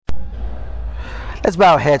Let's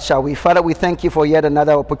bow our heads, shall we? Father, we thank you for yet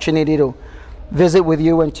another opportunity to visit with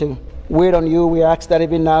you and to wait on you. We ask that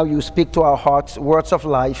even now you speak to our hearts, words of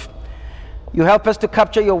life. You help us to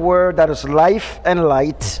capture your word that is life and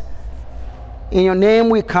light. In your name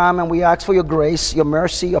we come and we ask for your grace, your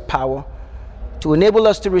mercy, your power to enable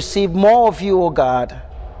us to receive more of you, O God.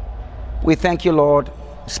 We thank you, Lord.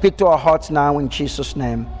 Speak to our hearts now in Jesus'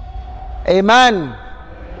 name. Amen.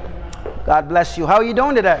 God bless you. How are you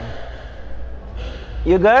doing today?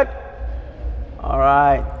 You good? All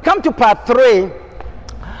right. Come to part 3.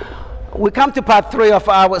 We come to part 3 of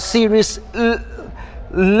our series,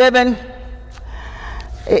 Living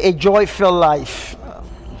a Joy-Filled Life.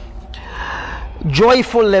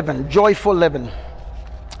 Joyful living, joyful living.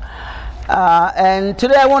 And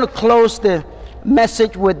today I want to close the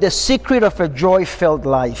message with the secret of a joy-filled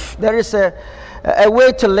life. There is a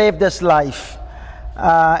way to live this life.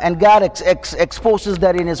 And God exposes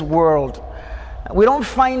that in His world. We don't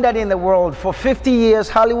find that in the world. For 50 years,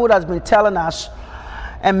 Hollywood has been telling us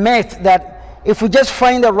a myth that if we just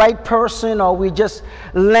find the right person or we just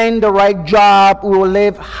land the right job, we will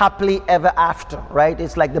live happily ever after, right?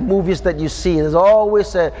 It's like the movies that you see. There's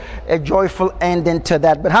always a joyful ending to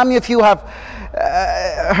that. But how many of you have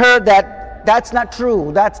heard that that's not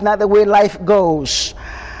true? That's not the way life goes.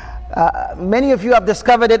 Many of you have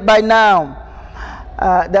discovered it by now.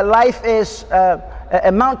 That life is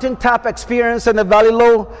a mountaintop experience and a valley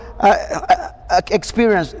low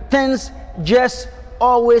experience. Things just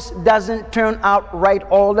always doesn't turn out right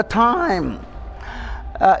all the time.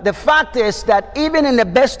 The fact is that even in the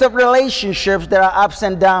best of relationships, there are ups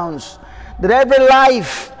and downs. That every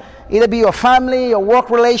life, either be your family, your work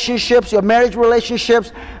relationships, your marriage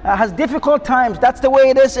relationships, has difficult times. That's the way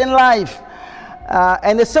it is in life.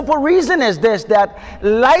 And the simple reason is this, that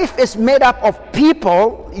life is made up of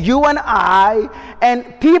people, you and I,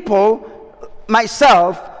 and people,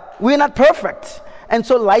 myself, we're not perfect. And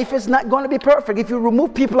so life is not going to be perfect. If you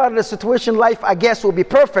remove people out of the situation, life, I guess, will be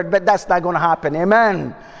perfect, but that's not going to happen.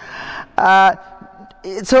 Amen.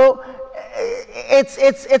 So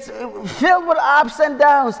it's filled with ups and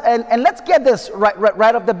downs. And let's get this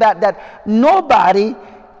right off the bat, that nobody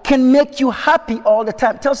can make you happy all the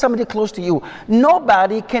time. Tell somebody close to you,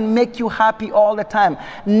 nobody can make you happy all the time.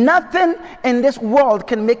 Nothing in this world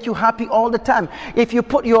can make you happy all the time. If you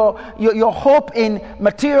put your hope in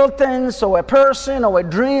material things or a person or a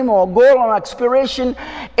dream or a goal or aspiration,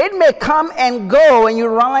 it may come and go, and you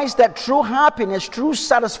realize that true happiness, true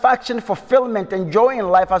satisfaction, fulfillment, and joy in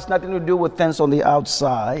life has nothing to do with things on the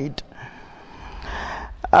outside.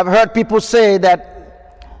 I've heard people say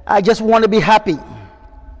that I just want to be happy.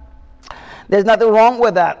 There's nothing wrong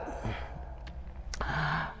with that.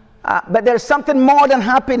 But there's something more than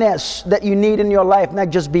happiness that you need in your life, not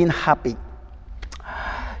just being happy.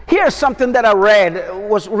 Here's something that I read. It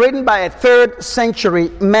was written by a 3rd century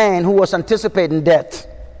man who was anticipating death.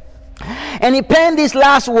 And he penned these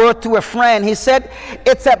last words to a friend. He said,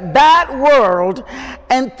 "It's a bad world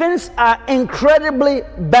and things are incredibly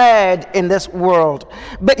bad in this world.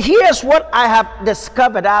 But here's what I have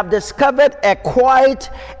discovered. I've discovered a quiet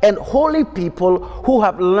and holy people who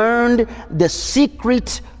have learned the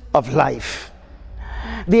secret of life.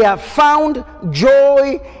 They have found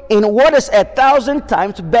joy in what is 1,000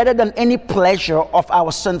 times better than any pleasure of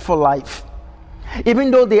our sinful life.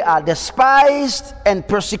 Even though they are despised and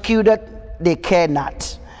persecuted, they care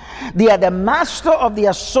not. They are the master of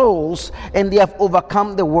their souls, and they have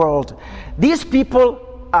overcome the world. These people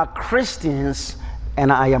are Christians,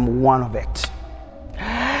 and I am one of it."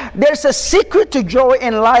 There's a secret to joy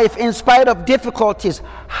in life in spite of difficulties,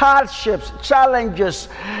 hardships, challenges,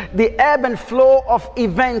 the ebb and flow of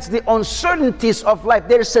events, the uncertainties of life.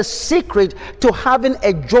 There's a secret to having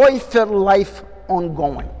a joy-filled life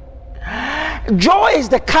ongoing. Joy is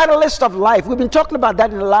the catalyst of life. We've been talking about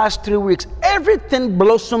that in the last 3 weeks. Everything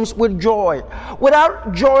blossoms with joy.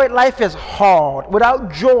 Without joy, life is hard.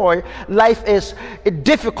 Without joy, life is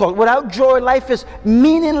difficult. Without joy, life is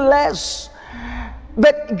meaningless.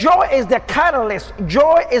 But joy is the catalyst.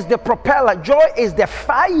 Joy is the propeller. Joy is the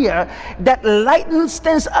fire that lightens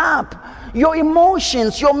things up. Your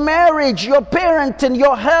emotions, your marriage, your parenting,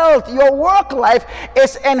 your health, your work life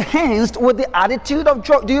is enhanced with the attitude of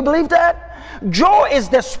joy. Do you believe that? Joy is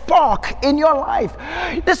the spark in your life.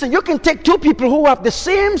 Listen, you can take two people who have the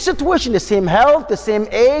same situation, the same health, the same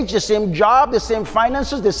age, the same job, the same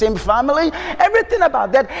finances, the same family, everything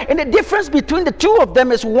about that. And the difference between the two of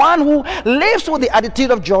them is one who lives with the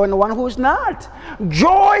attitude of joy and one who is not.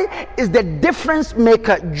 Joy is the difference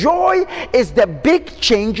maker. Joy is the big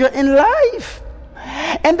changer in life.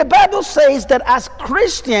 And the Bible says that as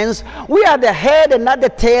Christians, we are the head and not the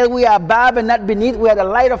tail. We are above and not beneath. We are the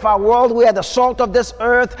light of our world. We are the salt of this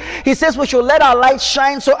earth. He says we should let our light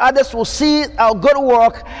shine so others will see our good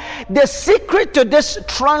work. The secret to this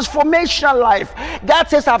transformational life, God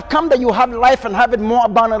says, I've come that you have life and have it more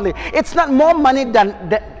abundantly. It's not more money than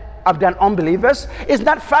unbelievers. It's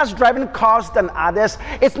not fast driving cars than others.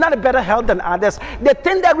 It's not a better health than others. The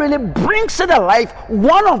thing that really brings it to life,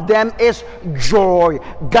 one of them is joy.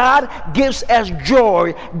 God gives us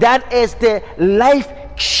joy. That is the life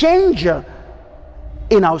changer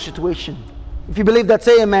in our situation. If you believe that,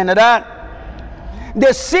 say amen to that.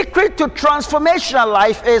 The secret to transformational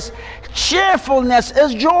life is cheerfulness,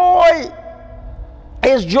 is joy.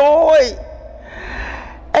 Is joy.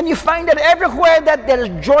 And you find that everywhere that there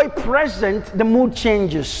is joy present, the mood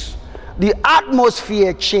changes. The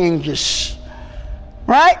atmosphere changes.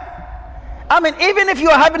 Right? I mean, even if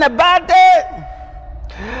you're having a bad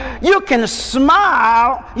day, you can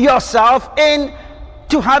smile yourself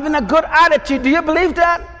into having a good attitude. Do you believe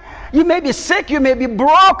that? You may be sick, you may be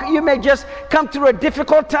broke, you may just come through a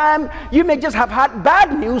difficult time, you may just have had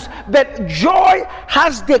bad news, but joy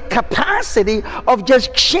has the capacity of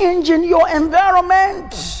just changing your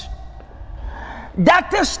environment.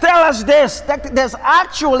 Doctors tell us this, that there's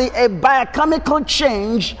actually a biochemical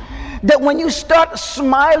change that when you start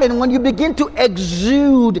smiling, when you begin to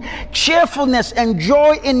exude cheerfulness and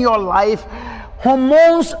joy in your life,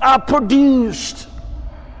 hormones are produced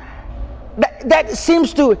that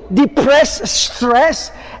seems to depress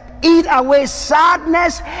stress, eat away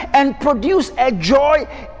sadness, and produce a joy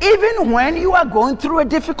even when you are going through a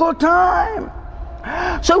difficult time.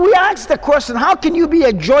 So we ask the question, how can you be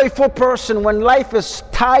a joyful person when life is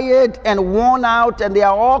tired and worn out and there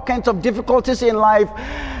are all kinds of difficulties in life?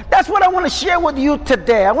 That's what I want to share with you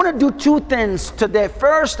today. I want to do two things today.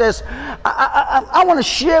 First is, I want to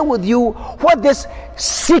share with you what this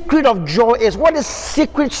secret of joy is, what is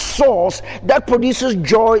secret source that produces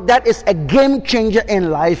joy, that is a game changer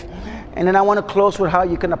in life. And then I want to close with how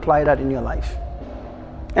you can apply that in your life.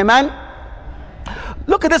 Amen?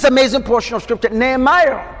 Look at this amazing portion of scripture.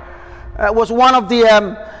 Nehemiah was one of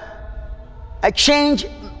the change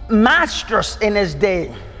masters in his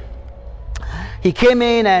day. He came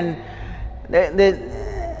in and the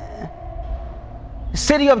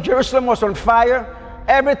city of Jerusalem was on fire.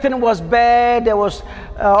 Everything was bad. There was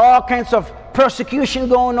all kinds of persecution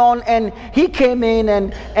going on. And he came in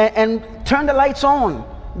and turned the lights on,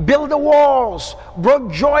 built the walls,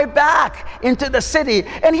 brought joy back into the city.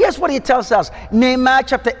 And here's what he tells us. Nehemiah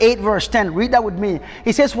chapter 8 verse 10. Read that with me.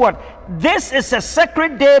 He says what? This is a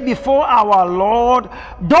sacred day before our Lord.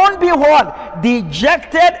 Don't be what?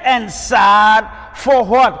 Dejected and sad. For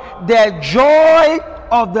what? The joy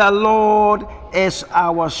of the Lord is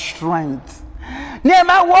our strength.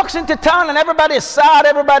 Nehemiah walks into town and everybody is sad,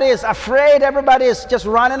 everybody is afraid, everybody is just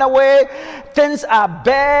running away. Things are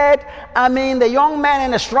bad. I mean, the young man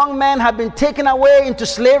and the strong man have been taken away into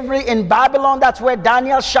slavery in Babylon. That's where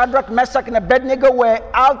Daniel, Shadrach, Meshach, and Abednego were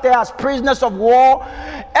out there as prisoners of war.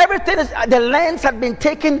 Everything is, the lands had been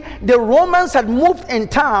taken. The Romans had moved in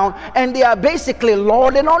town and they are basically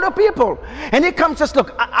lording on the people. And he comes and says,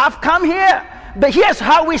 look, I've come here, but here's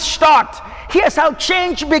how we start. Here's how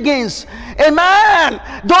change begins. Amen.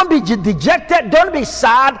 Don't be dejected. Don't be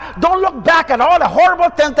sad. Don't look back at all the horrible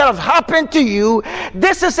things that have happened to you.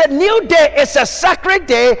 This is a new day. It's a sacred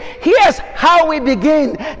day. Here's how we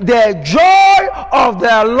begin. The joy of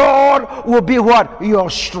the Lord will be what? Your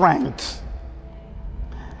strength.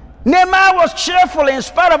 Nehemiah was cheerful in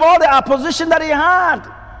spite of all the opposition that he had.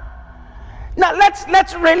 Now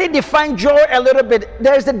let's really define joy a little bit.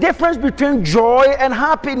 There's a difference between joy and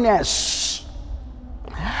happiness.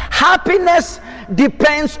 Happiness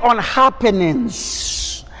depends on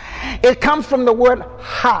happenings. It comes from the word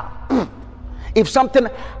hap. If something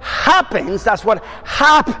happens, that's what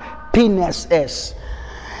happiness is.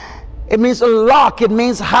 It means luck. It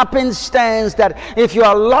means happenstance. That if you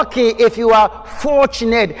are lucky, if you are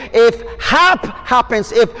fortunate, if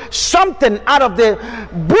happens, if something out of the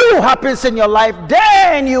blue happens in your life,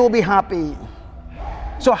 then you will be happy.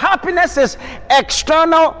 So happiness is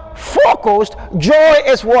external, focused. Joy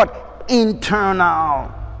is what? Internal.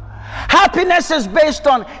 Happiness is based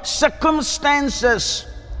on circumstances.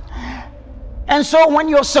 And so when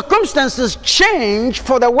your circumstances change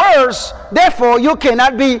for the worse, therefore you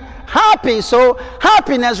cannot be happy. So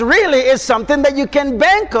happiness really is something that you can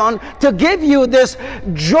bank on to give you this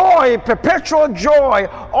joy, perpetual joy,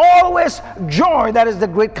 always joy. That is the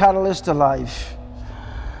great catalyst to life.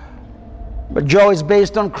 But joy is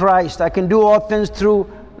based on Christ. I can do all things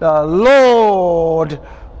through the Lord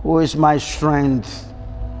who is my strength.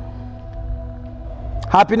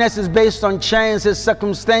 Happiness is based on chance, it's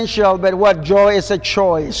circumstantial, but what? Joy is a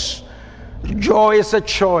choice. Joy is a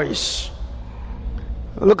choice.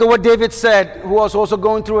 Look at what David said, who was also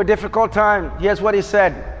going through a difficult time. Here's what he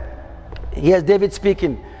said. Here's David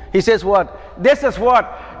speaking. He says what? This is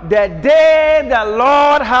what? The day the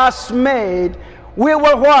Lord has made, we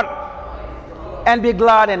will what? And be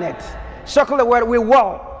glad in it. Circle the word, we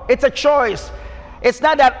will. It's a choice. It's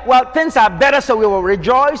not that, well, things are better, so we will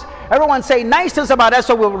rejoice. Everyone say nice things about us,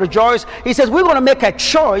 so we will rejoice. He says we're going to make a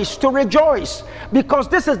choice to rejoice, because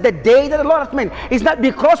this is the day that the Lord has made. It's not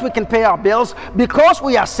because we can pay our bills, because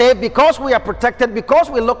we are saved, because we are protected,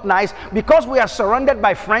 because we look nice, because we are surrounded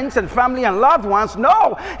by friends and family and loved ones.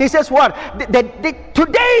 No. He says what?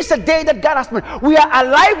 Today is the day that God has made. We are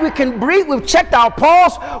alive. We can breathe. We've checked our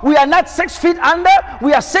pulse. We are not 6 feet under.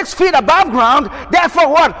 We are 6 feet above ground. Therefore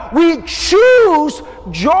what? We choose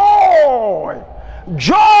joy.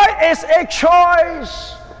 Joy is a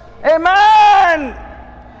choice. Amen.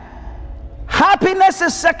 Happiness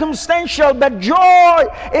is circumstantial, but joy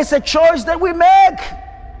is a choice that we make.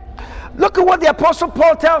 Look at what the Apostle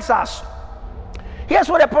Paul tells us. Here's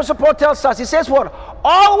what the Apostle Paul tells us. He says what?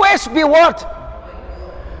 Always be what?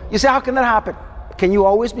 You say, how can that happen? Can you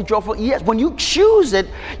always be joyful? Yes. When you choose it,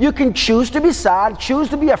 you can choose to be sad, choose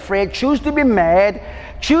to be afraid, choose to be mad,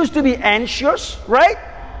 choose to be anxious, right?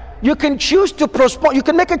 You can choose to postpone. You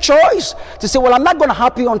can make a choice to say, well, I'm not going to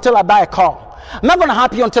happy until I buy a car. I'm not going to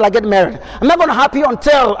happy until I get married. I'm not going to happy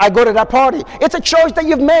until I go to that party. It's a choice that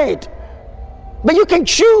you've made. But you can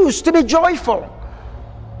choose to be joyful.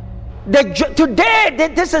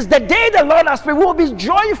 Today, this is the day the Lord has made. We will be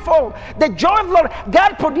joyful. The joy of the Lord.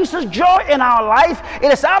 God produces joy in our life.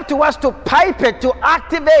 It is up to us to pipe it, to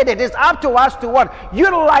activate it. It's up to us to what?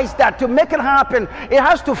 Utilize that, to make it happen. It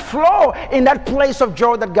has to flow in that place of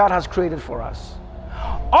joy that God has created for us.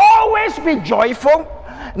 Always be joyful.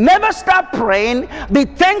 Never stop praying. Be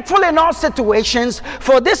thankful in all situations,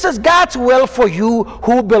 for this is God's will for you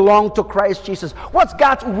who belong to Christ Jesus. What's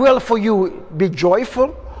God's will for you? Be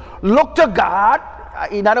joyful. Look to God.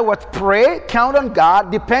 In other words, pray, count on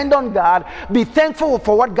God, depend on God. Be thankful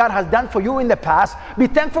for what God has done for you in the past. Be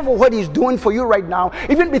thankful for what He's doing for you right now.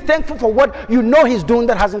 Even be thankful for what you know He's doing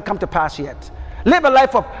that hasn't come to pass yet. Live a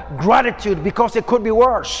life of gratitude, because it could be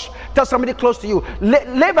worse. Tell somebody close to you,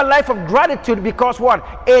 live a life of gratitude, because what?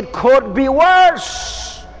 It could be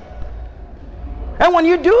worse. And when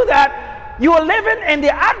you do that, you are living in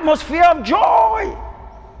the atmosphere of joy.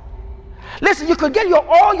 Listen, you could get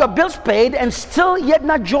all your bills paid and still yet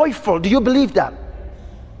not joyful. Do you believe that?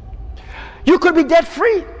 You could be debt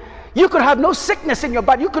free. You could have no sickness in your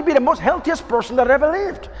body. You could be the most healthiest person that ever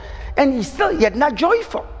lived, and you're still yet not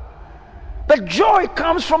joyful. But joy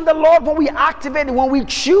comes from the Lord when we activate it, when we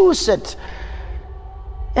choose it.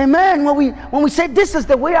 Amen. When we say, this is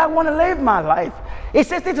the way I want to live my life. It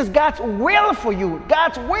says this is God's will for you.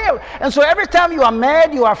 God's will. And so every time you are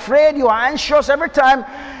mad, you are afraid, you are anxious, every time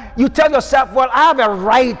you tell yourself, well, I have a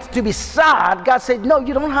right to be sad, God said, no,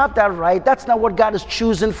 you don't have that right. That's not what God is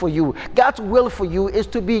choosing for you. God's will for you is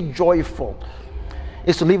to be joyful.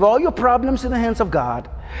 Is to leave all your problems in the hands of God.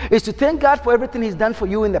 Is to thank God for everything He's done for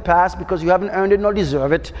you in the past, because you haven't earned it nor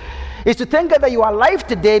deserve it. Is to thank God that you are alive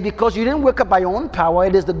today, because you didn't wake up by your own power.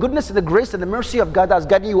 It is the goodness and the grace and the mercy of God that has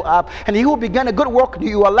gotten you up. And He who began a good work,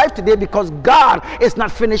 you are alive today because God is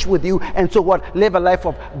not finished with you. And so what? Live a life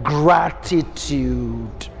of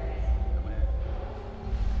gratitude.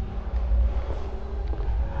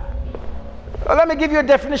 Well, let me give you a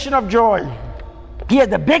definition of joy. Here's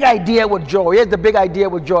the big idea with joy. Here's the big idea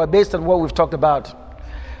with joy based on what we've talked about.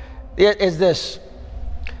 Here is this.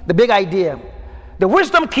 The big idea. The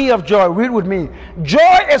wisdom key of joy. Read with me.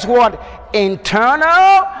 Joy is what?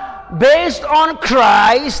 Internal, based on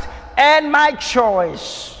Christ and my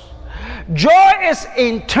choice. Joy is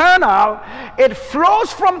internal. It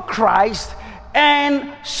flows from Christ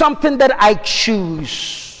and something that I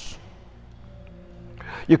choose.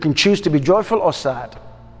 You can choose to be joyful or sad.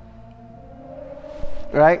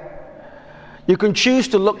 Right? You can choose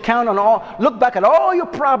to look back at all your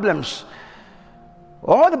problems,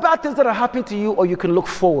 all the bad things that are happening to you, or you can look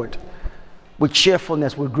forward with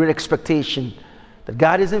cheerfulness, with great expectation that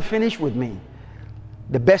God isn't finished with me.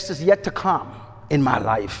 The best is yet to come in my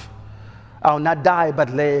life. I'll not die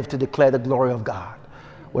but live to declare the glory of God.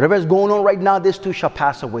 Whatever is going on right now, this too shall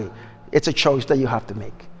pass away. It's a choice that you have to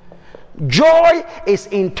make. Joy is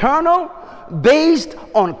internal, based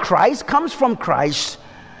on Christ, comes from Christ,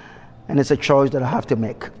 and it's a choice that I have to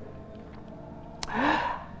make.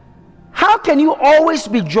 How can you always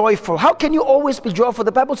be joyful? How can you always be joyful?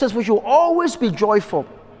 The Bible says we should always be joyful.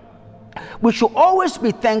 We should always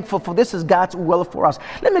be thankful, for this is God's will for us.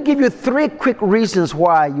 Let me give you 3 quick reasons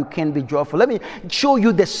why you can be joyful. Let me show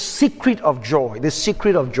you the secret of joy. The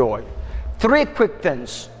secret of joy. 3 quick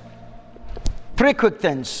things. 3 quick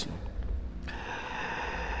things.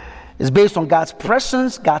 It's based on God's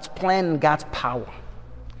presence, God's plan, and God's power.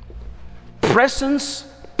 Presence,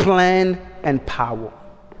 plan, and power.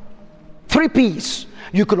 3 P's.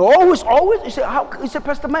 You could always, you say, you say,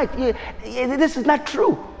 Pastor Mike, this is not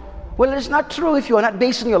true. Well, it's not true if you are not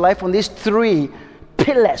basing your life on these 3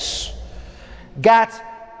 pillars. God's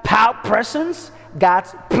presence,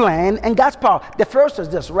 God's plan, and God's power. The first is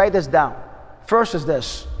this. Write this down. First is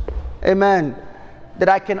this. Amen. That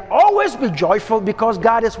I can always be joyful because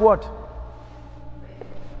God is what?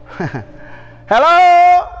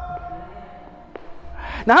 Hello?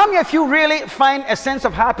 Now, how many of you really find a sense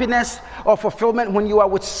of happiness or fulfillment when you are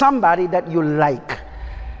with somebody that you like?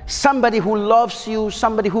 Somebody who loves you,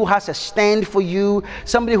 somebody who has a stand for you,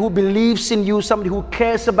 somebody who believes in you, somebody who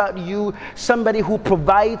cares about you, somebody who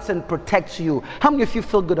provides and protects you. How many of you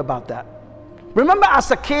feel good about that? Remember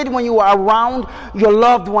as a kid when you were around your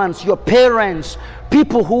loved ones, your parents,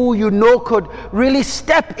 people who you know could really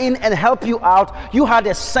step in and help you out, you had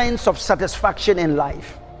a sense of satisfaction in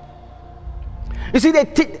life. You see,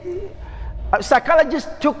 psychologists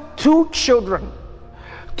took 2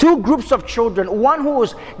 groups of children, one who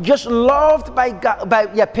was just loved by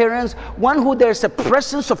their parents, one who there's a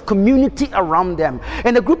presence of community around them,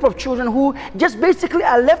 and a group of children who just basically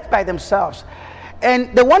are left by themselves.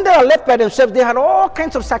 And the one that are left by themselves, they had all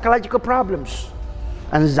kinds of psychological problems.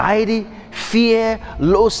 Anxiety, fear,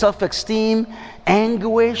 low self-esteem,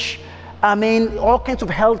 anguish, all kinds of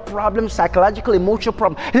health problems, psychological, emotional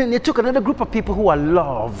problems. And then they took another group of people who are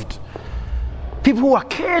loved, people who are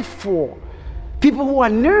cared for, people who are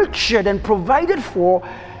nurtured and provided for,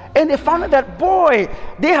 and they found out that, boy,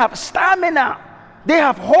 they have stamina, they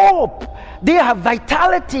have hope, they have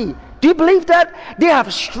vitality. Do you believe that? They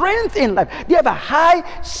have strength in life. They have a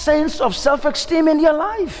high sense of self-esteem in their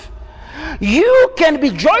life. You can be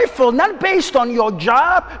joyful not based on your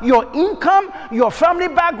job, your income, your family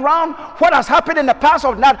background, what has happened in the past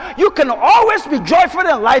or not. You can always be joyful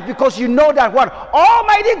in life because you know that what?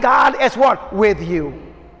 Almighty God is what? With you.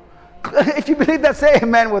 If you believe that, say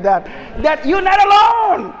amen with that. That you're not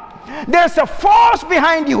alone. There's a force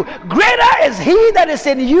behind you. Greater is He that is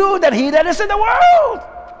in you than he that is in the world.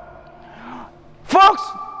 Folks,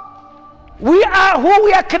 we are who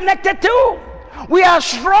we are connected to. We are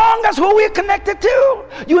strong as who we are connected to.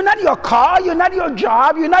 You're not your car, you're not your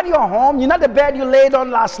job, you're not your home, you're not the bed you laid on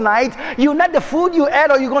last night, you're not the food you ate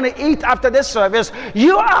or you're going to eat after this service.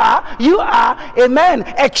 You are, amen,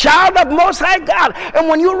 a child of Most High God. And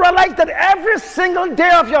when you realize that every single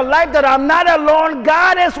day of your life that I'm not alone,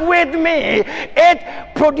 God is with me,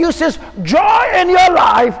 it produces joy in your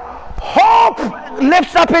life. Hope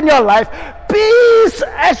lifts up in your life. Peace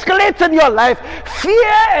escalates in your life.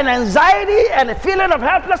 Fear and anxiety and a feeling of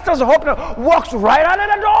helplessness and hope walks right out of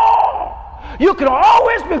the door. You can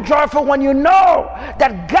always be joyful when you know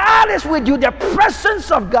that God is with you. The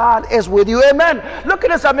presence of God is with you. Amen. Look at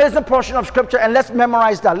this amazing portion of scripture and let's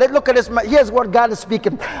memorize that. Let's look at this. Here's what God is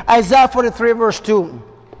speaking. Isaiah 43 verse 2.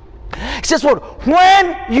 It says what?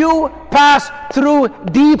 When you pass through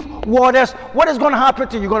deep waters, what is going to happen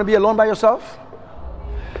to you? You're going to be alone by yourself?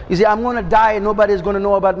 You say, I'm going to die and nobody's going to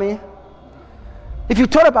know about me? If you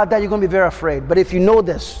thought about that, you're going to be very afraid. But if you know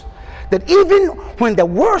this, that even when the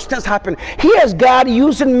worst things happen, here's God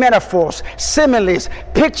using metaphors, similes,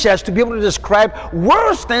 pictures to be able to describe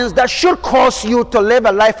worst things that should cause you to live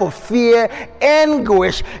a life of fear,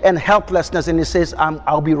 anguish, and helplessness. And He says,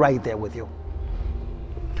 I'll be right there with you.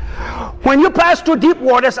 When you pass through deep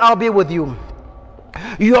waters, I'll be with you.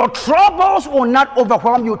 Your troubles will not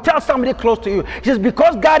overwhelm you. Tell somebody close to you. He says,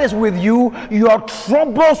 because God is with you, your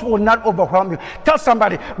troubles will not overwhelm you. Tell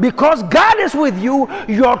somebody, because God is with you,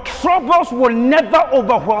 your troubles will never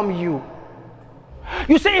overwhelm you.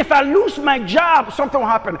 You say, if I lose my job, something will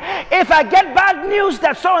happen. If I get bad news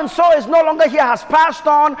that so-and-so is no longer here, has passed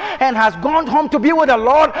on and has gone home to be with the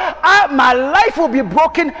Lord, my life will be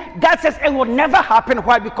broken. God says it will never happen.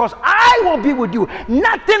 Why? Because I will be with you.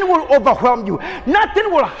 Nothing will overwhelm you. Nothing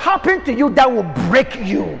will happen to you that will break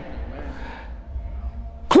you.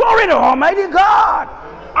 Glory to Almighty God.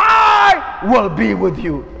 I will be with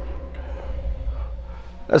you.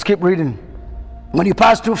 Let's keep reading. When you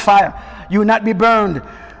pass through fire, you will not be burned.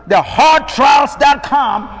 The hard trials that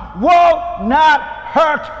come will not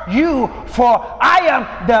hurt you, for I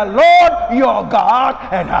am the Lord your God,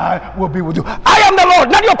 and I will be with you. I am the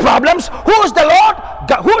Lord, not your problems. Who is the Lord?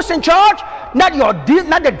 God. Who is in charge? not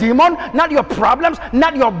the demon, not your problems,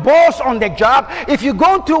 not your boss on the job. If you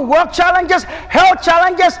go through work challenges, health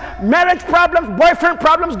challenges, marriage problems, boyfriend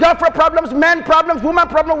problems, girlfriend problems, man problems, woman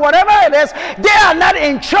problems, whatever it is, they are not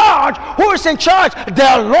in charge. Who is in charge?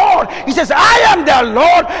 Their Lord. He says, I am their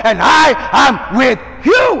Lord and I am with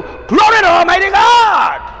you. Glory to Almighty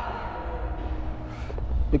God.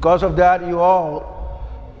 Because of that, you all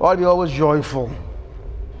be always joyful.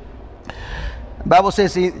 The Bible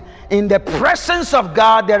says, in the presence of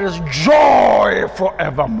God, there is joy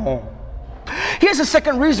forevermore. Here's the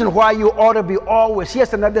second reason why you ought to be always.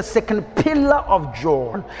 Here's another second pillar of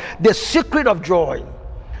joy. The secret of joy.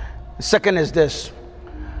 The second is this.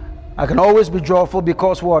 I can always be joyful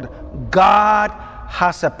because what? God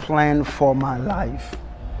has a plan for my life.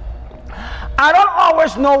 I don't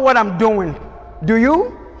always know what I'm doing. Do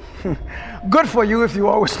you? Good for you if you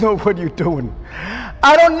always know what you're doing.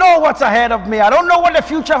 I don't know what's ahead of me. I don't know what the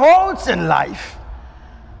future holds in life.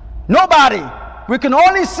 Nobody. We can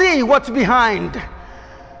only see what's behind,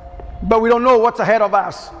 but we don't know what's ahead of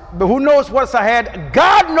us. But who knows what's ahead?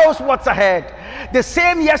 God knows what's ahead. The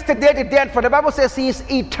same yesterday, today, and for the Bible says He is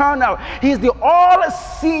eternal. He is the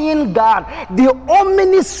all-seeing God, the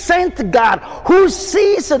omniscient God who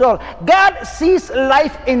sees it all. God sees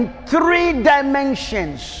life in 3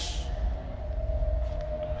 dimensions.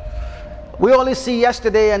 We only see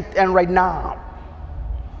yesterday and right now.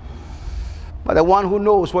 But the one who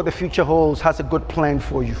knows what the future holds has a good plan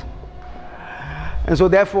for you. And so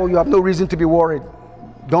therefore you have no reason to be worried.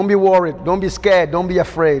 Don't be worried. Don't be scared. Don't be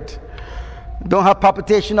afraid. Don't have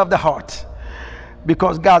palpitation of the heart,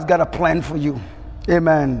 because God's got a plan for you.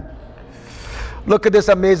 Amen. Look at this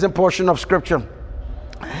amazing portion of Scripture.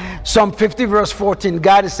 Psalm 50 verse 14.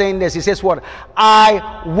 God is saying this. He says what?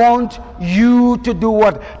 I want you to do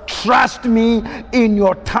what? Trust me in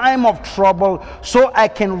your time of trouble so I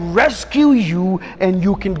can rescue you and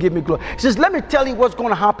you can give me glory. He says, let me tell you what's going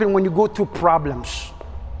to happen when you go through problems.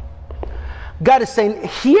 God is saying,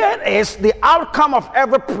 here is the outcome of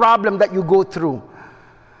every problem that you go through.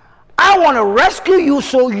 I want to rescue you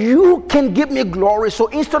so you can give me glory. So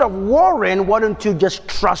instead of worrying, why don't you just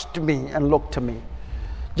trust me and look to me?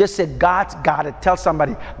 Just say, God's got it. Tell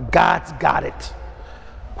somebody, God's got it.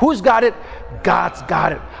 Who's got it? God's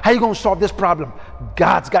got it. How are you going to solve this problem?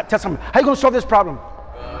 God's got it. Tell somebody, how are you going to solve this problem?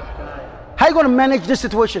 How are you going to manage this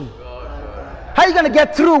situation? How are you going to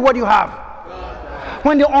get through what you have?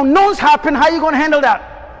 When the unknowns happen, how are you going to handle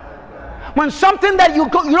that? When something that you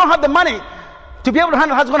don't have the money to be able to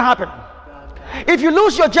handle, how's it going to happen? If you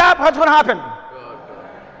lose your job, how's it going to happen?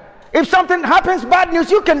 If something happens, bad news,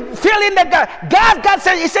 you can fill in that God. God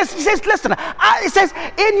says, He says, listen, He says,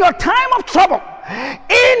 in your time of trouble,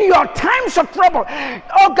 in your times of trouble,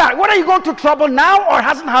 oh God, what are you going through trouble now or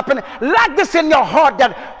hasn't happened? Like this in your heart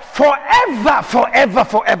that forever,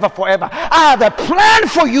 I have a plan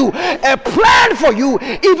for you,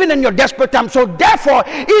 even in your desperate time. So therefore,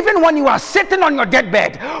 even when you are sitting on your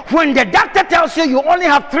deathbed, when the doctor tells you you only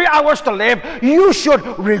have 3 hours to live, you should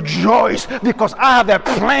rejoice, because I have a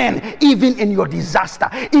plan even in your disaster,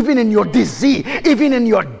 even in your disease, even in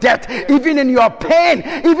your death, even in your pain,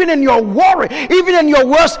 even in your worry, even in your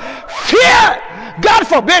worst fear. God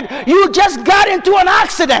forbid you just got into an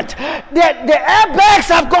accident. The airbags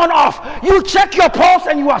have gone off. You check your pulse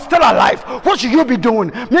and you are still alive. What should you be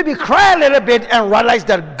doing? Maybe cry a little bit and realize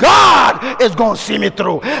that God is going to see me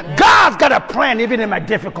through. God's got a plan even in my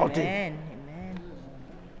difficulty. Amen.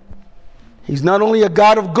 He's not only a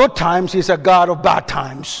God of good times, He's a God of bad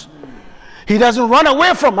times. He doesn't run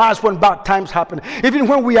away from us when bad times happen. Even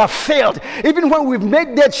when we have failed, even when we've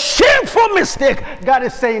made that shameful mistake, God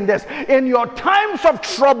is saying this. In your times of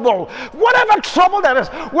trouble, whatever trouble that is,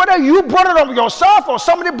 whether you brought it on yourself or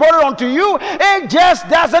somebody brought it onto you, it just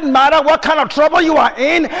doesn't matter what kind of trouble you are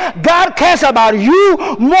in. God cares about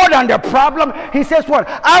you more than the problem. He says what?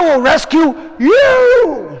 I will rescue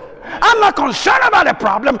you. I'm not concerned about the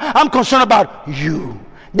problem. I'm concerned about you.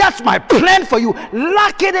 That's my plan for you.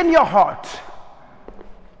 Lock it in your heart.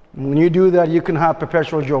 And when you do that, you can have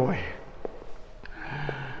perpetual joy.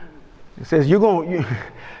 He says, you're going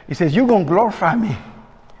to glorify me.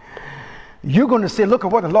 You're going to say, look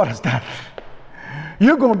at what the Lord has done.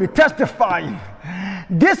 You're going to be testifying.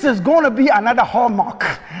 This is going to be another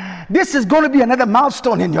hallmark. This is going to be another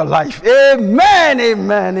milestone in your life. Amen,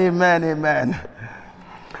 amen, amen, amen.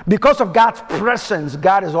 Because of God's presence,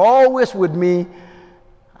 God is always with me.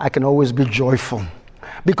 I can always be joyful.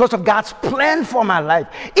 Because of God's plan for my life,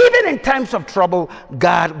 even in times of trouble,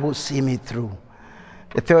 God will see me through.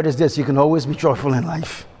 The third is this: you can always be joyful in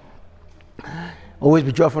life. Always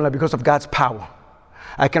be joyful in life because of God's power.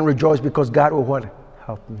 I can rejoice because God will what?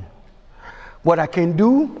 Help me. What I can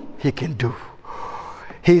do, he can do.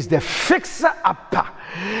 He's the fixer-upper.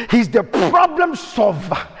 He's the problem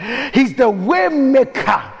solver. He's the way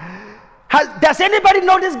maker. Does anybody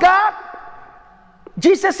know this God?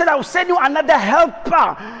 Jesus said, I will send you another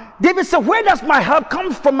helper. David said, where does my help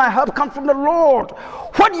come from? My help comes from the Lord.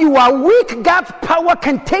 When you are weak, God's power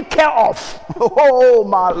can take care of. Oh,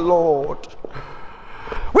 my Lord.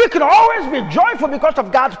 We can always be joyful because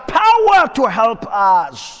of God's power to help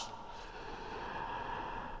us.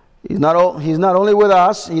 He's not only with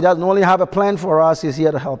us. He doesn't only have a plan for us. He's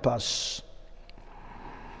here to help us.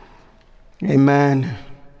 Amen.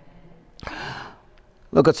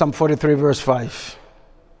 Look at Psalm 43, verse 5.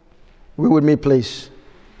 Read with me, please.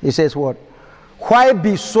 He says what? Why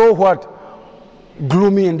be so what?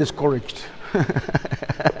 Gloomy and discouraged.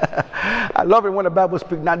 I love it when the Bible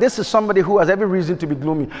speaks. Now, this is somebody who has every reason to be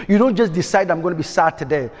gloomy. You don't just decide, I'm going to be sad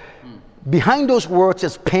today. Behind those words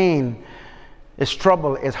is pain, is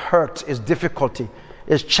trouble, is hurt, is difficulty,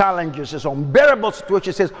 is challenges, is unbearable situation.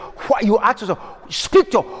 It says, why? You ask yourself,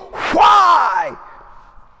 speak to, why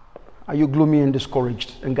are you gloomy and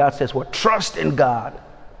discouraged? And God says, what? Trust in God.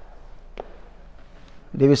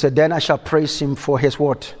 David said, then I shall praise him for his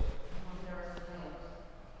what?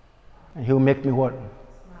 And he'll make me what?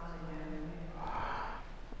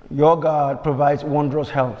 Your God provides wondrous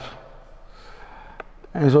health.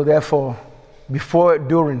 And so therefore, before,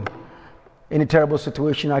 during any terrible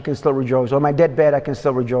situation, I can still rejoice. On my deathbed, I can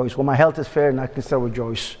still rejoice. When my health is fair, and I can still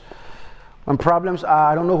rejoice. When problems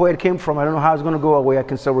are, I don't know where it came from, I don't know how it's going to go away, I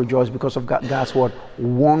can still rejoice because of God's what?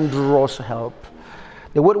 Wondrous help.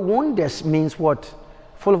 The word wonders means what?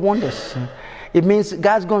 Full of wonders. It means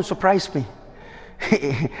God's going to surprise me.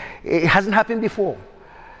 It hasn't happened before.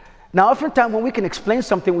 Now, oftentimes when we can explain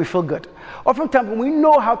something, we feel good. Oftentimes when we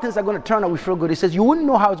know how things are going to turn out, we feel good. He says, you wouldn't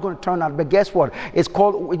know how it's going to turn out, but guess what? It's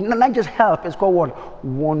called, not just help, it's called what?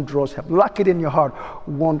 Wondrous help. Lock it in your heart.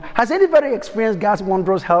 Has anybody experienced God's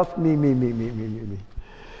wondrous help? Me.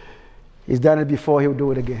 He's done it before, he'll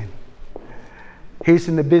do it again. He's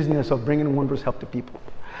in the business of bringing wondrous help to people.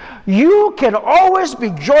 You can always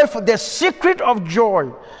be joyful. The secret of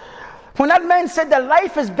joy. When that man said that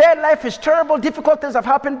life is bad, life is terrible, difficult things have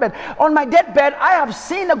happened, but on my deathbed, I have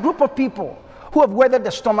seen a group of people who have weathered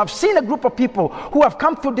the storm. I've seen a group of people who have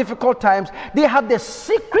come through difficult times. They have the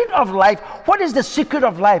secret of life. What is the secret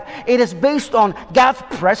of life? It is based on God's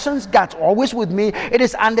presence. God's always with me. It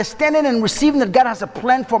is understanding and receiving that God has a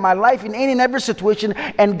plan for my life in any and every situation,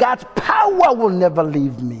 and God's power will never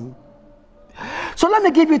leave me. So let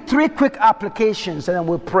me give you 3 quick applications and then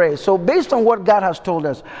we'll pray. So based on what God has told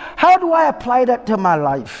us, how do I apply that to my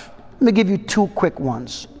life? Let me give you 2 quick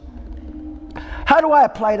ones. How do I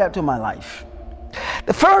apply that to my life?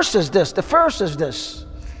 The first is this.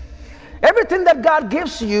 Everything that God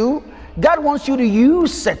gives you, God wants you to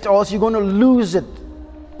use it or else you're going to lose it.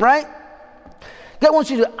 Right? God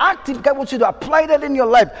wants you to active. God wants you to apply that in your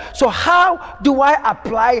life. So how do I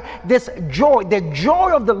apply this joy? The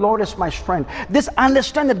joy of the Lord is my strength. This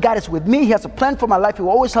understanding that God is with me. He has a plan for my life. He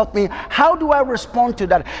will always help me. How do I respond to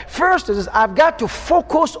that? First is I've got to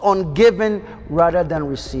focus on giving rather than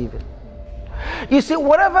receiving. You see,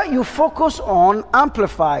 whatever you focus on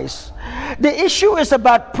amplifies. The issue is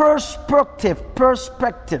about perspective.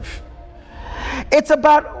 It's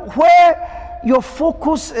about where your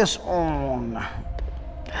focus is on.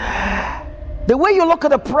 The way you look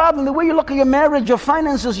at a problem, the way you look at your marriage, your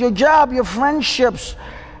finances, your job, your friendships,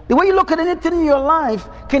 the way you look at anything in your life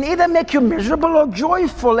can either make you miserable or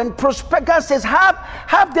joyful. And God says,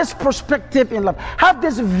 have this perspective in life. Have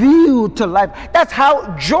this view to life. That's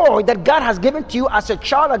how joy that God has given to you as a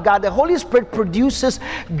child of God, the Holy Spirit produces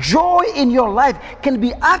joy in your life, can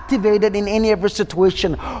be activated in any every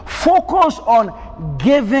situation. Focus on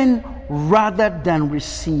giving rather than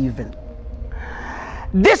receiving.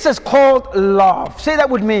 This is called love. Say that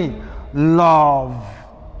with me. Love.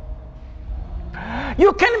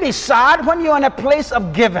 You can be sad when you're in a place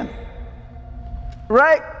of giving.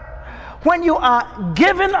 Right? When you are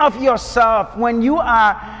giving of yourself, when you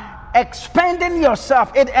are expanding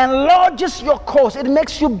yourself, it enlarges your cause. It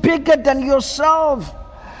makes you bigger than yourself.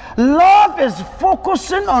 Love is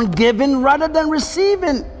focusing on giving rather than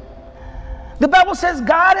receiving. The Bible says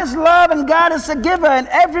God is love and God is a giver, and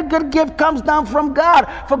every good gift comes down from God.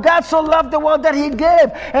 For God so loved the world that he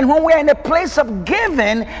gave. And when we're in a place of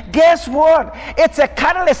giving, guess what? It's a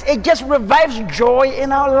catalyst. It just revives joy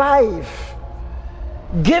in our life.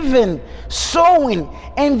 Giving, sowing,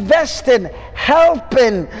 investing,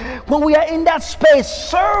 helping. When we are in that space,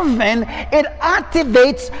 serving, it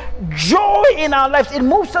activates joy in our lives. It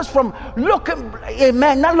moves us from not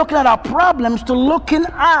looking at our problems to looking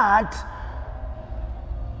at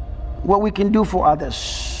what we can do for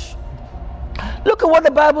others. Look at what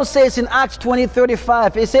the Bible says in Acts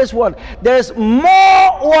 20:35. It says what? There's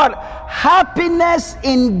more what? Happiness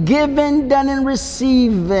in giving than in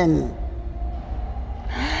receiving.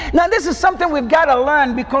 Now this is something we've got to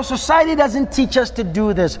learn, because society doesn't teach us to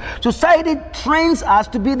do this. Society trains us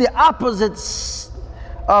to be the opposites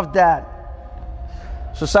of that.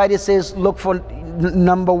 Society says look for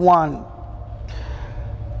number one.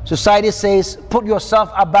 Society says put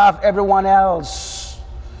yourself above everyone else.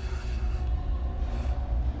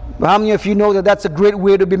 But how many of you know that that's a great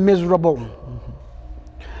way to be miserable?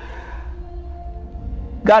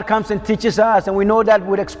 God comes and teaches us, and we know that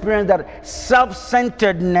with experience, that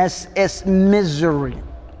self-centeredness is misery.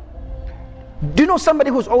 Do you know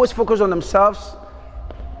somebody who's always focused on themselves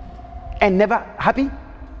and never happy?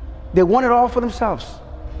 They want it all for themselves,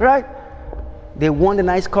 right? They want a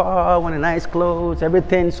nice car, want a nice clothes,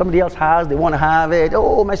 everything somebody else has, they want to have it.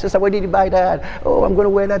 Oh, my sister, where did you buy that? Oh, I'm going to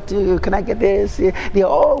wear that too. Can I get this? They're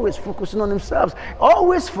always focusing on themselves,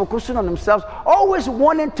 always focusing on themselves, always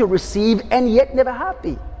wanting to receive and yet never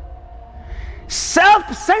happy.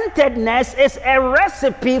 Self-centeredness is a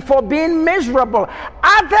recipe for being miserable.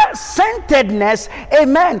 Other-centeredness,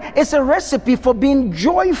 amen, is a recipe for being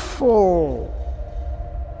joyful.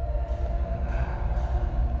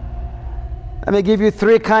 Let me give you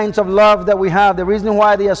 3 kinds of love that we have. The reason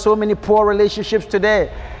why there are so many poor relationships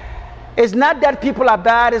today is not that people are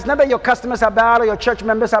bad. It's not that your customers are bad, or your church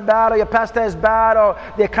members are bad, or your pastor is bad, or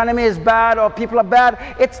the economy is bad, or people are bad.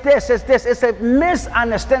 It's this. It's a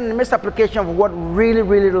misunderstanding, misapplication of what really,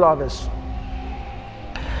 really love is.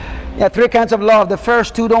 There are 3 kinds of love. The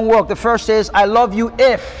first 2 don't work. The first is, I love you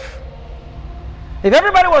if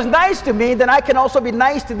everybody was nice to me, then I can also be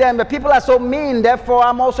nice to them. But people are so mean, therefore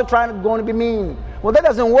I'm also going to be mean. Well, that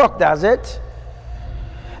doesn't work, does it?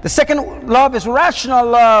 The second love is rational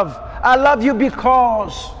love. I love you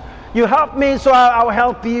because you help me, so I'll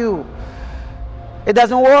help you. It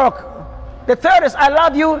doesn't work. The third is, I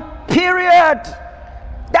love you, period.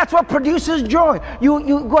 That's what produces joy.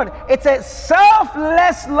 Good. It's a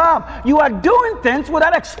selfless love. You are doing things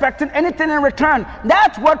without expecting anything in return.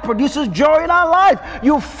 That's what produces joy in our life.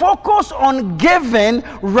 You focus on giving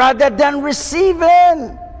rather than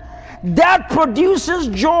receiving. That produces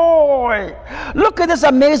joy. Look at this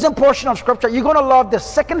amazing portion of scripture. You're going to love this.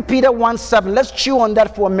 2 Peter 1:7. Let's chew on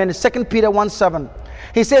that for a minute. 2 Peter 1:7.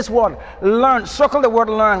 He says what? Learn. Circle the word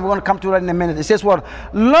learn. We're going to come to that in a minute. It says what?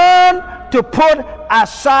 Learn to put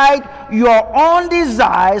aside your own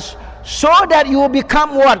desires so that you will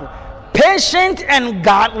become what? Patient and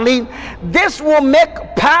godly. This will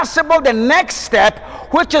make possible the next step,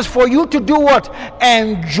 which is for you to do what?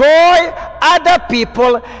 Enjoy other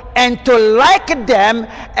people and to like them,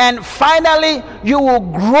 and finally you will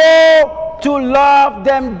grow to love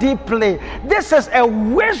them deeply. This is a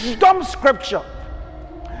wisdom scripture.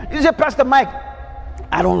 You say, Pastor Mike,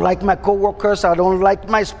 I don't like my co-workers, I don't like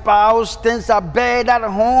my spouse, things are bad at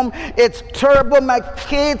home, it's terrible, my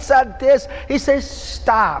kids are this. He says,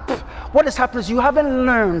 stop. What has happened is you haven't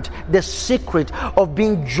learned the secret of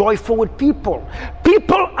being joyful with people.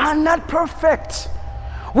 People are not perfect.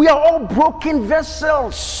 We are all broken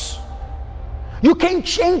vessels. You can't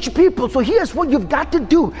change people. So here's what you've got to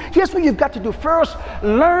do. First,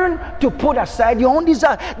 learn to put aside your own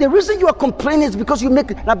desire. The reason you are complaining is because you make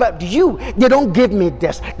about you. They don't give me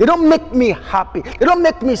this. They don't make me happy. They don't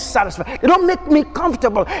make me satisfied. They don't make me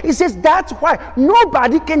comfortable. He says that's why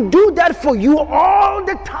nobody can do that for you all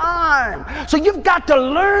the time. So you've got to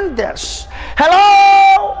learn this.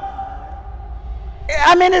 Hello?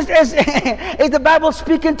 I mean, is the Bible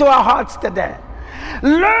speaking to our hearts today?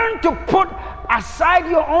 Learn to put aside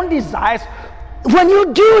your own desires. When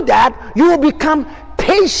you do that, you will become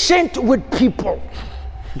patient with people.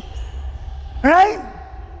 Right?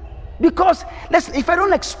 Because listen, if I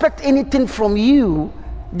don't expect anything from you,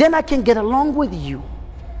 then I can get along with you.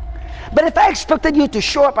 But if I expected you to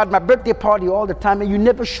show up at my birthday party all the time and you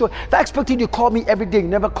never show, if I expected you to call me every day, you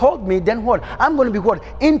never called me, then what? I'm going to be what?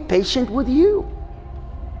 Impatient with you.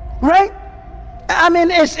 Right? I mean,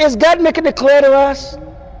 is God making it clear to us?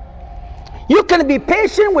 You can be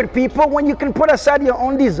patient with people when you can put aside your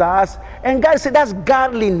own desires. And God said that's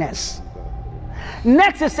godliness.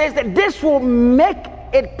 Next, it says that this will make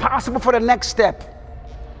it possible for the next step.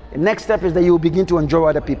 The next step is that you will begin to enjoy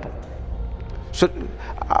other people. So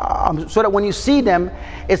that when you see them,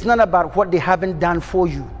 it's not about what they haven't done for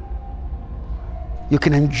you. You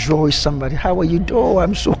can enjoy somebody. How are you doing? Oh,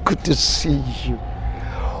 I'm so good to see you.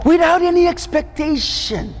 Without any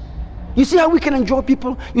expectation. You see how we can enjoy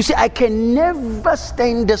people? You see, I can never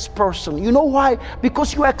stand this person. You know why?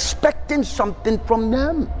 Because you're expecting something from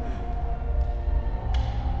them.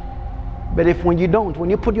 But when you don't, when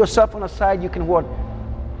you put yourself on the side, you can what?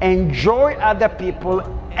 Enjoy other people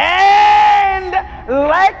and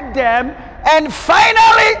like them, and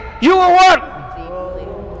finally you will what?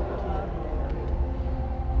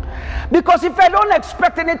 Because if I don't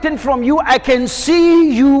expect anything from you, I can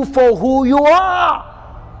see you for who you are.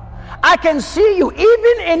 I can see you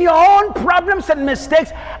even in your own problems and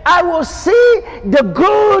mistakes. I will see the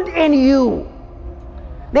good in you.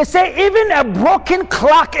 They say even a broken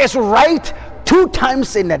clock is right 2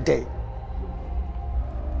 times in a day.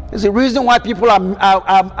 There's a reason why people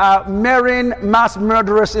are marrying mass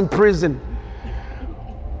murderers in prison.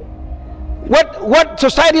 What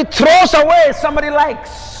society throws away, somebody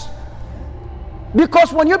likes.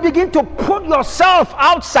 Because when you begin to put yourself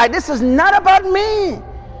outside, this is not about me.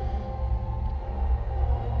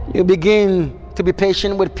 You begin to be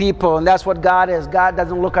patient with people, and that's what God is. God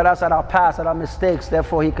doesn't look at us at our past, at our mistakes.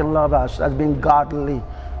 Therefore, He can love us as being godly,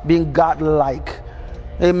 being godlike.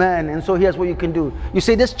 Amen. And so here's what you can do. You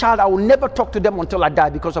say, this child, I will never talk to them until I die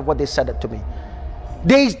because of what they said to me.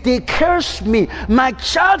 They cursed me. My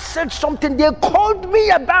child said something. They called me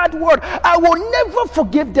a bad word. I will never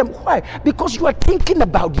forgive them. Why? Because you are thinking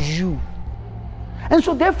about you. And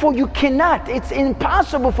so therefore you cannot. It's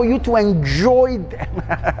impossible for you to enjoy them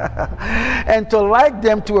and to like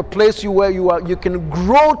them to a place where you can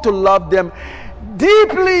grow to love them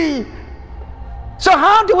deeply. So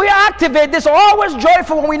how do we activate this? Always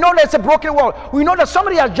joyful when we know there's a broken world. We know that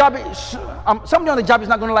somebody on the job is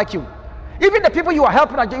not going to like you. Even the people you are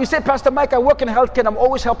helping, you say, Pastor Mike, I work in healthcare, I'm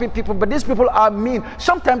always helping people, but these people are mean.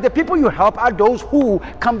 Sometimes the people you help are those who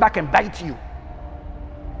come back and bite you.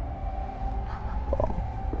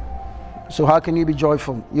 So how can you be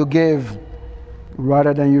joyful? You give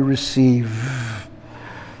rather than you receive.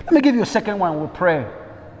 Let me give you a second one. We'll pray.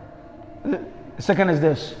 The second is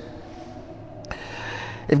this.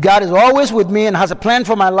 If God is always with me and has a plan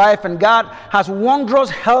for my life, and God has wondrous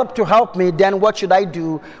help to help me, then what should I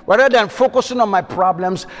do? Rather than focusing on my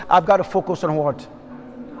problems, I've got to focus on what?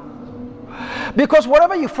 Because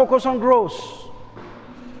whatever you focus on grows.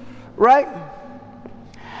 Right?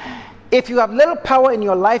 If you have little power in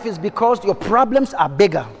your life, it's because your problems are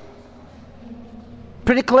bigger.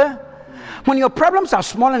 Pretty clear? When your problems are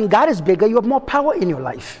small and God is bigger, you have more power in your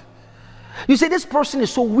life. You say, this person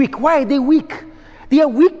is so weak. Why are they weak? They are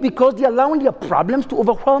weak because they are allowing their problems to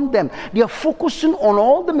overwhelm them. They are focusing on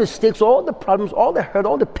all the mistakes, all the problems, all the hurt,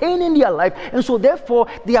 all the pain in their life. And so therefore,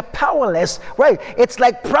 they are powerless, right? It's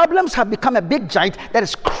like problems have become a big giant that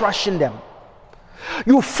is crushing them.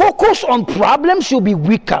 You focus on problems, you'll be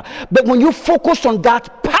weaker. But when you focus on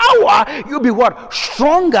that power, you'll be what?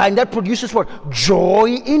 Stronger. And that produces what?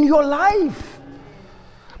 Joy in your life.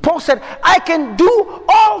 Paul said, I can do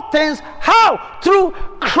all things. How? Through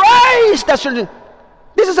Christ.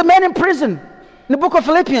 This is a man in prison. In the book of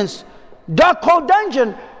Philippians, dark, cold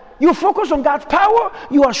dungeon. You focus on God's power,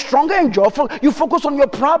 you are stronger and joyful. You focus on your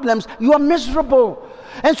problems, you are miserable.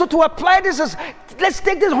 And so to apply this is, let's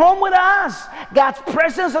take this home with us. God's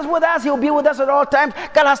presence is with us. He'll be with us at all times.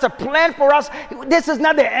 God has a plan for us. This is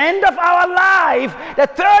not the end of our life. The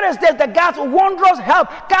third is this, that God's wondrous help.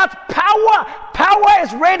 God's power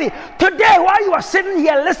is ready. Today, while you are sitting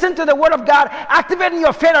here listening to the word of God, activating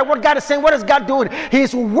your faith at what God is saying, what is God doing?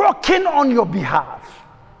 He's working on your behalf.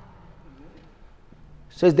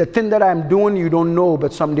 Says, the thing that I'm doing, you don't know,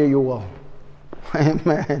 but someday you will.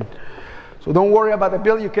 Amen. So don't worry about the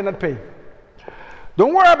bill you cannot pay.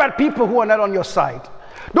 Don't worry about people who are not on your side.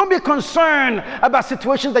 Don't be concerned about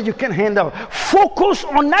situations that you can't handle. Focus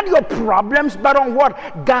on not your problems, but on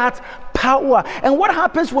what? God's power. And what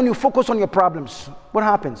happens when you focus on your problems? What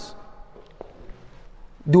happens?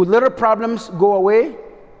 Do little problems go away?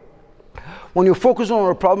 When you focus on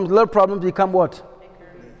your problems, little problems become what?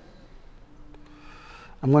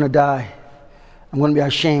 I'm going to die. I'm going to be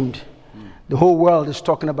ashamed. The whole world is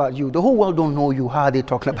talking about you. The whole world don't know you. How are they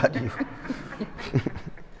talking about you?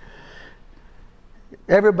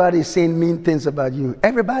 Everybody is saying mean things about you.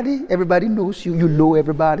 Everybody knows you. You know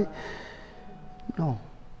everybody. No.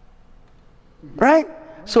 Right?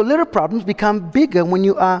 So little problems become bigger when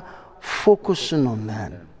you are focusing on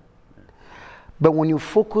that. But when you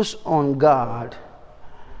focus on God,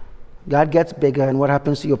 God gets bigger, and what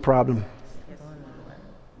happens to your problem?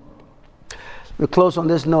 We close on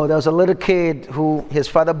this note. There was a little kid who his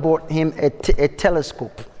father bought him a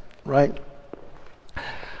telescope, right?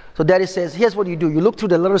 So daddy says, here's what you do. You look through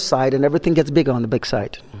the little side and everything gets bigger on the big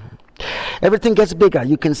side. Everything gets bigger.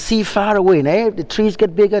 You can see far away. And the trees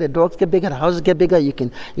get bigger, the dogs get bigger, the houses get bigger. You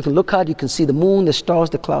can look out, you can see the moon, the stars,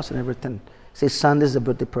 the clouds, and everything. Say, son, this is a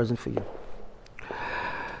birthday present for you.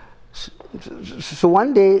 So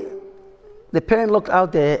one day, the parent looked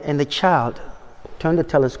out there and the child turned the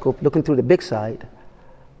telescope, looking through the big side.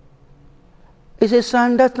 He says,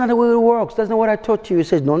 son, that's not the way it works. That's not what I taught you. He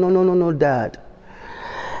says, no, Dad.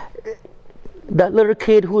 That little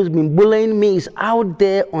kid who's been bullying me is out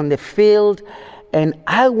there on the field, and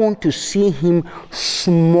I want to see him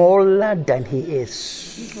smaller than he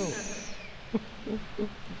is.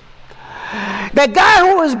 The guy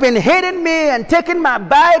who has been hitting me and taking my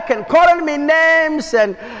bike and calling me names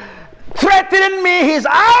and threatening me, he's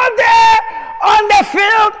out there on the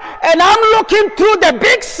field, and I'm looking through the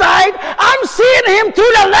big side. I'm seeing him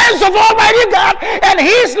through the lens of Almighty God, and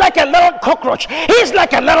he's like a little cockroach. He's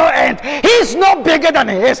like a little ant. He's no bigger than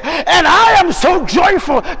he is. And I am so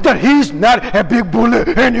joyful that he's not a big bully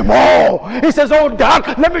anymore. He says, oh,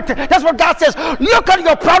 Dad, let me tell you. That's what God says. Look at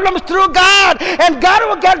your problems through God, and God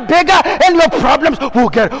will get bigger, and your problems will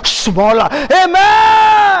get smaller.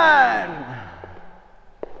 Amen.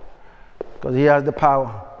 Because he has the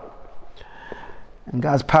power. And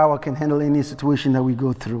God's power can handle any situation that we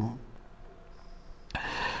go through.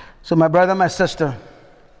 So my brother, my sister,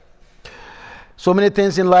 so many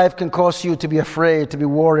things in life can cause you to be afraid, to be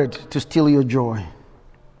worried, to steal your joy.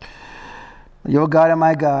 Your God and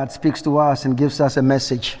my God speaks to us and gives us a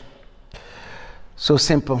message. So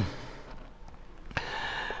simple.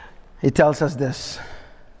 He tells us this.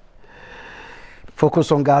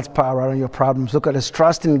 Focus on God's power on your problems. Look at this.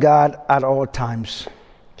 Trust in God at all times.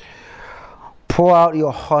 Pour out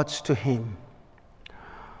your hearts to Him.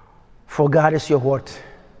 For God is your what?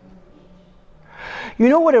 You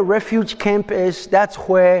know what a refuge camp is? That's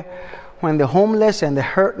where when the homeless and the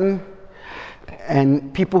hurting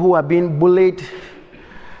and people who are being bullied,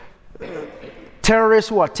 terrorists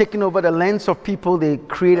who are taking over the lands of people, they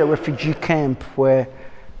create a refugee camp where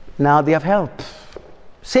now they have help.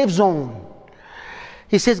 Safe zone.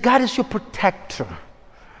 He says God is your protector.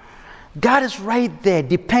 God is right there.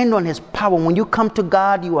 Depend on His power. When you come to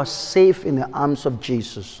God, you are safe in the arms of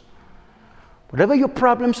Jesus. Whatever your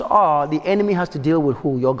problems are, the enemy has to deal with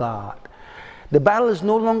who? Your God. The battle is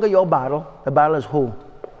no longer your battle. The battle is who?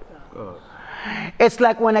 God. It's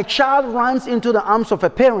like when a child runs into the arms of a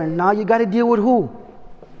parent. Now you got to deal with who?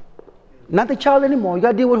 Not the child anymore. You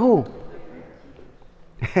got to deal with who?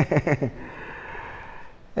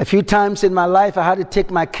 A few times in my life, I had to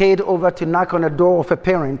take my kid over to knock on the door of a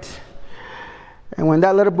parent. And when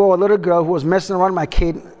that little boy or little girl who was messing around my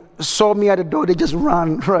kid saw me at the door, they just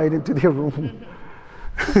ran right into their room.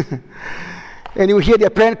 And you hear their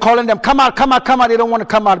parent calling them, come out. They don't want to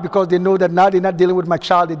come out because they know that now they're not dealing with my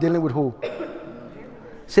child, they're dealing with who? It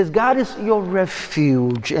says God is your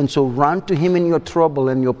refuge. And so run to Him in your trouble,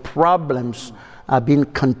 and your problems are being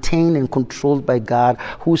contained and controlled by God,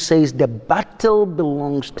 who says the battle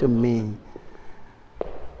belongs to me.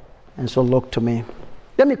 And so look to me.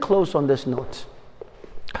 Let me close on this note.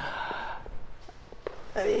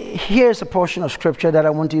 Here's a portion of scripture that I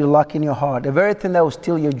want you to lock in your heart. The very thing that will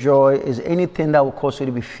steal your joy is anything that will cause you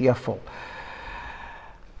to be fearful.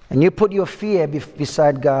 And you put your fear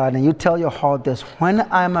beside God, and you tell your heart this: when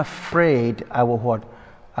I'm afraid, I will what?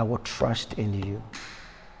 I will trust in you.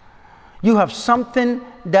 You have something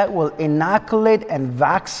that will inoculate and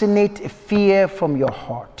vaccinate fear from your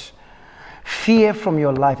heart. Fear from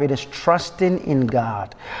your life. It is trusting in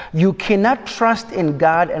God. You cannot trust in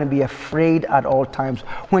God and be afraid at all times.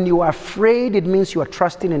 When you are afraid, it means you are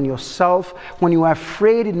trusting in yourself. When you are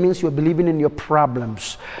afraid, it means you are believing in your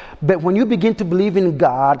problems. But when you begin to believe in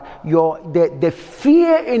God, the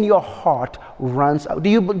fear in your heart runs out. Are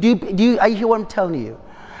you hear what I'm telling you?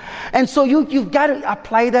 And so you've got to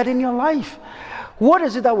apply that in your life. What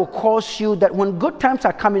is it that will cause you that when good times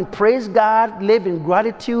are coming, praise God, live in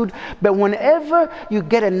gratitude, but whenever you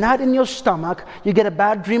get a knot in your stomach, you get a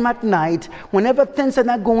bad dream at night, whenever things are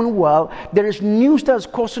not going well, there is news that is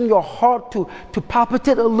causing your heart to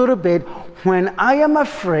palpitate a little bit. When I am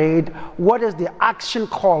afraid, what is the action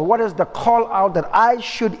call? What is the call out that I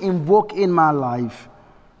should invoke in my life?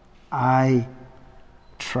 I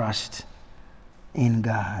trust in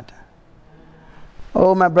God.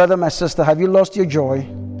 Oh, my brother, my sister, have you lost your joy?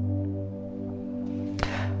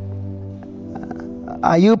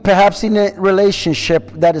 Are you perhaps in a relationship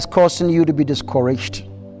that is causing you to be discouraged?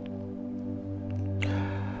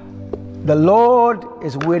 The Lord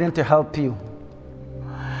is waiting to help you.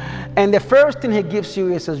 And the first thing He gives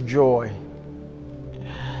you is His joy.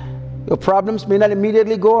 Your problems may not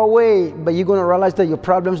immediately go away, but you're going to realize that your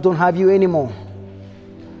problems don't have you anymore.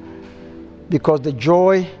 Because the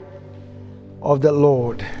joy of the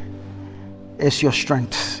Lord is your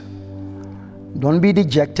strength. Don't be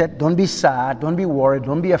dejected. Don't be sad. Don't be worried.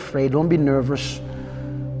 Don't be afraid. Don't be nervous.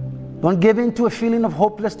 Don't give in to a feeling of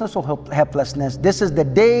hopelessness or helplessness. This is the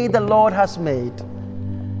day the Lord has made.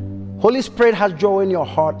 Holy Spirit has joy in your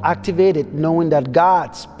heart. Activate it, knowing that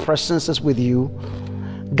God's presence is with you.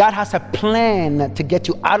 God has a plan to get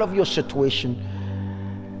you out of your situation.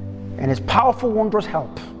 And His powerful, wondrous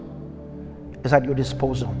help is at your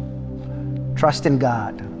disposal. Trust in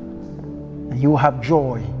God, and you will have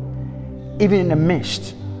joy even in the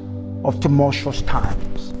midst of tumultuous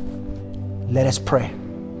times. Let us pray.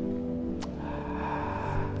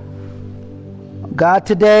 God,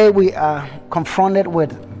 today we are confronted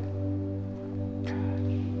with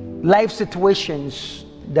life situations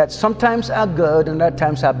that sometimes are good and at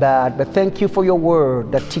times are bad, but thank you for your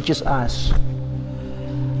word that teaches us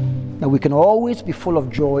that we can always be full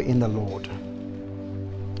of joy in the Lord.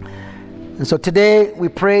 And so today we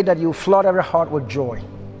pray that you flood every heart with joy.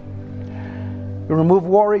 You remove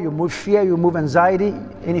worry, you remove fear, you remove anxiety,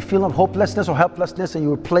 any feeling of hopelessness or helplessness, and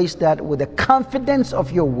you replace that with the confidence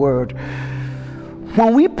of your word.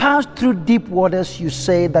 When we pass through deep waters, you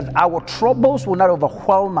say that our troubles will not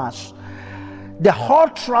overwhelm us. The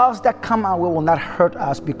hard trials that come our way will not hurt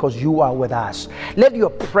us because you are with us. Let your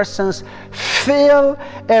presence fill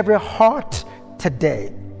every heart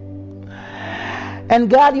today. And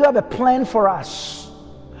God, you have a plan for us.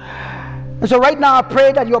 And so right now I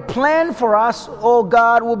pray that your plan for us, oh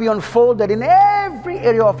God, will be unfolded in every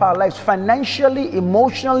area of our lives, financially,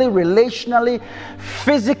 emotionally, relationally,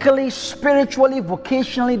 physically, spiritually,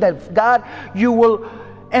 vocationally, that God, you will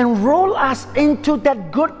enroll us into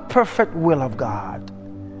that good, perfect will of God.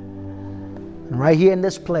 And right here in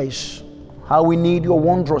this place, how we need your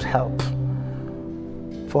wondrous help.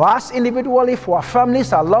 For us individually, for our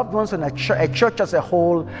families, our loved ones, and a church as a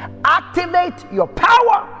whole, activate your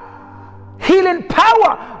power. Healing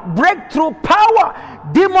power, breakthrough power,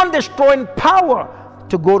 demon-destroying power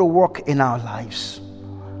to go to work in our lives.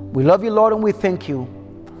 We love you, Lord, and we thank you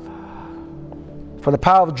for the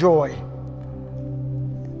power of joy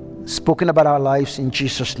spoken about our lives in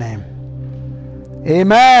Jesus' name.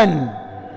 Amen.